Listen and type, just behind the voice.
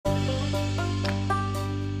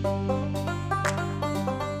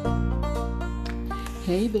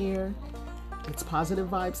Hey there, it's Positive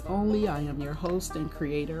Vibes Only. I am your host and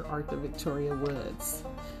creator, Arthur Victoria Woods.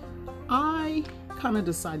 I kind of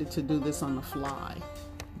decided to do this on the fly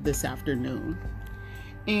this afternoon.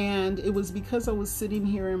 And it was because I was sitting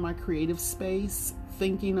here in my creative space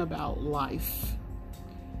thinking about life.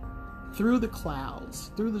 Through the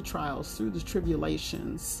clouds, through the trials, through the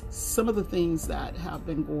tribulations, some of the things that have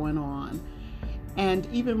been going on. And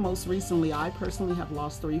even most recently, I personally have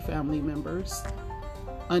lost 3 family members,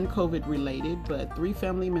 un-COVID related, but 3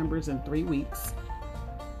 family members in 3 weeks.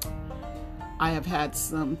 I have had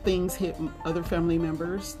some things hit other family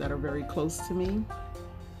members that are very close to me,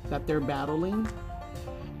 that they're battling.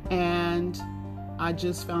 And I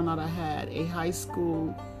just found out I had a high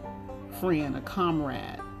school friend, a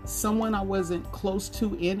comrade, someone I wasn't close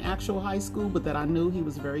to in actual high school, but that I knew he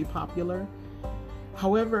was very popular.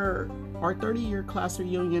 However, our 30-year class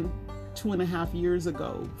reunion 2.5 years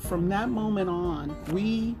ago, from that moment on,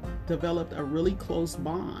 we developed a really close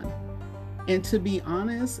bond. And to be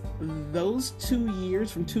honest, those 2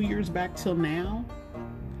 years, from 2 years back till now,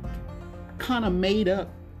 kind of made up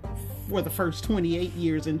for the first 28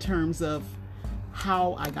 years in terms of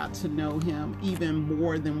how I got to know him even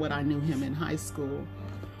more than what I knew him in high school.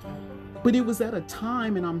 But it was at a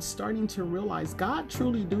time, and I'm starting to realize God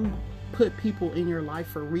truly do put people in your life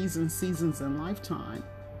for reasons, seasons, and lifetime.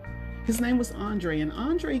 His name was Andre, and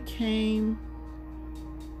Andre came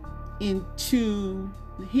into,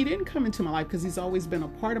 he didn't come into my life because he's always been a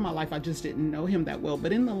part of my life. I just didn't know him that well.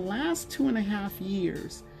 But in the last 2.5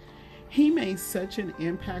 years, he made such an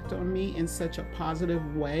impact on me in such a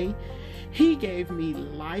positive way. He gave me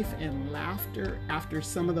life and laughter after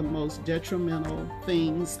some of the most detrimental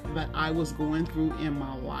things that I was going through in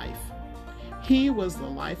my life. He was the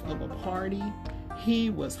life of a party.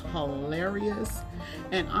 He was hilarious.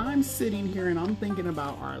 And I'm sitting here and I'm thinking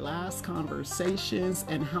about our last conversations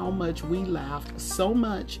and how much we laughed so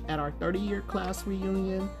much at our 30-year class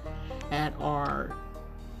reunion, at our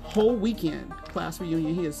whole weekend class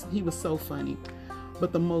reunion. He was so funny.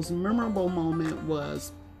 But the most memorable moment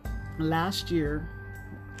was last year.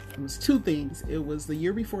 It was 2 things. It was the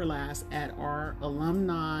year before last at our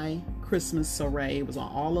alumni Christmas soiree. It was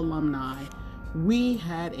all alumni. We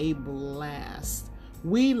had a blast.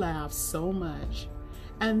 We laughed so much.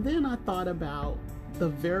 And then I thought about the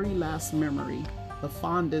very last memory, the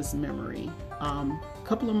fondest memory. A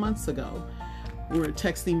couple of months ago, we were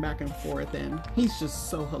texting back and forth, and he's just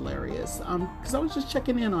so hilarious. Because I was just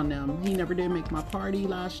checking in on them. He never did make my party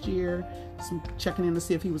last year. Just checking in to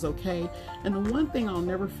see if he was okay. And the one thing I'll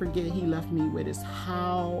never forget he left me with is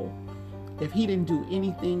how, if he didn't do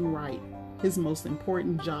anything right, his most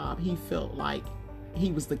important job, he felt like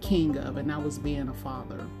he was the king of, and that was being a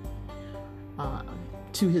father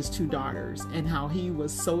to his 2 daughters, and how he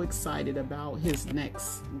was so excited about his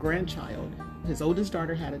next grandchild. His oldest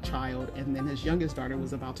daughter had a child, and then his youngest daughter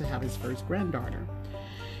was about to have his first granddaughter.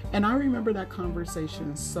 And I remember that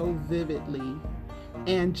conversation so vividly.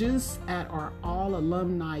 And just at our all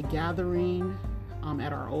alumni gathering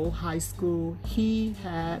at our old high school, he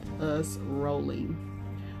had us rolling.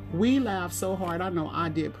 We laughed so hard. I know I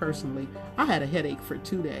did personally. I had a headache for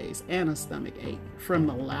 2 days and a stomach ache from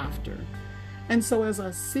the laughter. And so as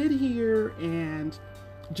I sit here and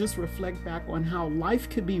just reflect back on how life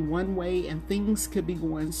could be one way and things could be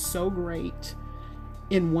going so great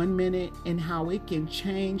in 1 minute, and how it can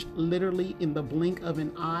change literally in the blink of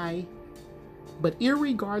an eye. But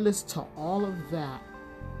irregardless to all of that,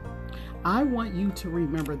 I want you to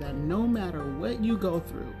remember that no matter what you go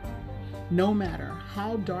through, no matter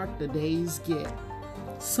how dark the days get,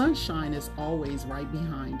 sunshine is always right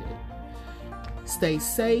behind it. Stay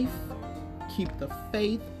safe, keep the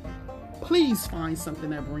faith. Please find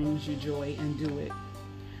something that brings you joy and do it.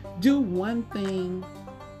 Do one thing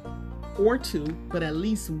or 2, but at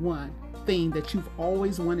least one thing that you've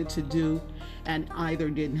always wanted to do and either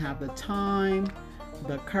didn't have the time,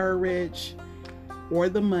 the courage, or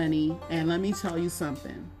the money. And let me tell you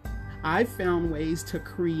something. I found ways to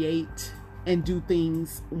create and do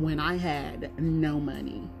things when I had no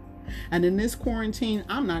money. And in this quarantine,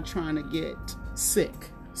 I'm not trying to get sick.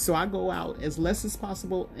 So I go out as less as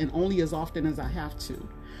possible and only as often as I have to.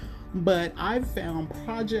 But I've found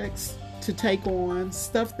projects to take on,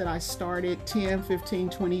 stuff that I started 10, 15,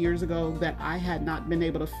 20 years ago that I had not been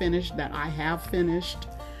able to finish, that I have finished.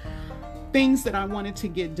 Things that I wanted to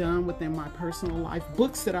get done within my personal life,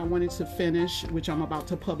 books that I wanted to finish, which I'm about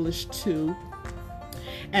to publish too.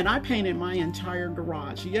 And I painted my entire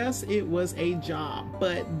garage. Yes, it was a job,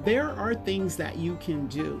 but there are things that you can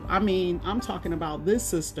do. I mean, I'm talking about this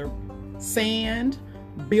sister, sand,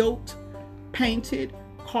 built, painted,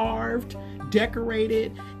 carved,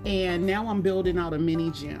 decorated, and now I'm building out a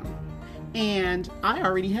mini gym. And I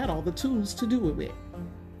already had all the tools to do it.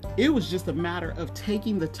 It was just a matter of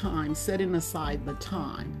taking the time, setting aside the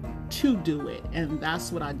time to do it. And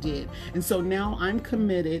that's what I did. And so now I'm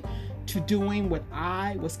committed to doing what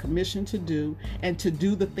I was commissioned to do, and to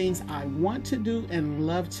do the things I want to do and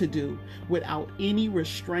love to do without any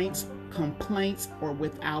restraints, complaints, or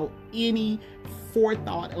without any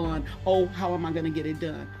forethought on, oh, how am I going to get it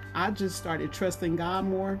done? I just started trusting God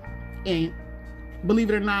more. And believe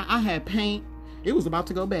it or not, I had paint. It was about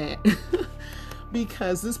to go bad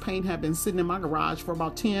because this paint had been sitting in my garage for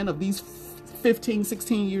about 10 of these 15,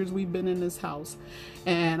 16 years we've been in this house.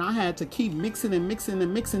 And I had to keep mixing and mixing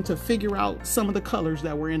and mixing to figure out some of the colors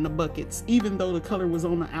that were in the buckets, even though the color was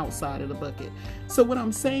on the outside of the bucket. So what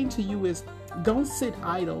I'm saying to you is, don't sit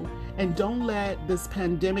idle, and don't let this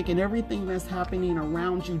pandemic and everything that's happening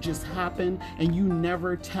around you just happen and you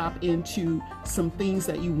never tap into some things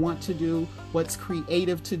that you want to do, what's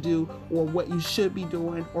creative to do, or what you should be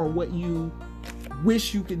doing, or what you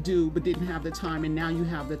wish you could do but didn't have the time, and now you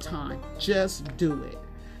have the time. Just do it.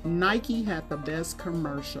 Nike had the best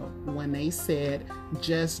commercial when they said,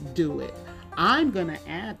 just do it. I'm going to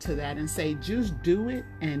add to that and say, just do it,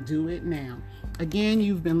 and do it now. Again,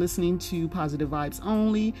 you've been listening to Positive Vibes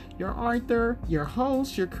Only. Your Arthur, your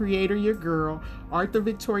host, your creator, your girl, Arthur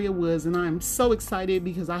Victoria Woods. And I'm so excited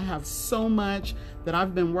because I have so much that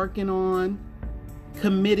I've been working on,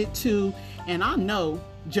 committed to, and I know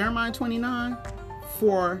Jeremiah 29,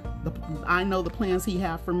 I know the plans he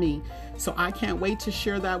has for me. So I can't wait to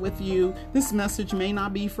share that with you. This message may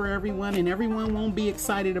not be for everyone, and everyone won't be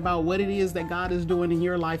excited about what it is that God is doing in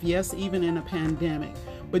your life. Yes, even in a pandemic.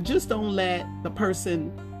 But just don't let the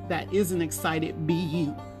person that isn't excited be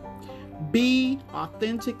you. Be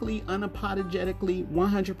authentically, unapologetically,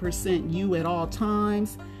 100% you at all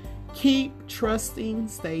times. Keep trusting,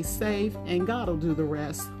 stay safe, and God will do the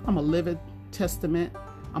rest. I'm a living testament.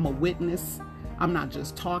 I'm a witness. I'm not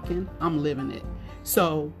just talking, I'm living it.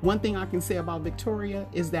 So one thing I can say about Victoria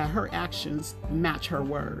is that her actions match her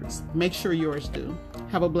words. Make sure yours do.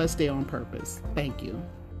 Have a blessed day on purpose. Thank you.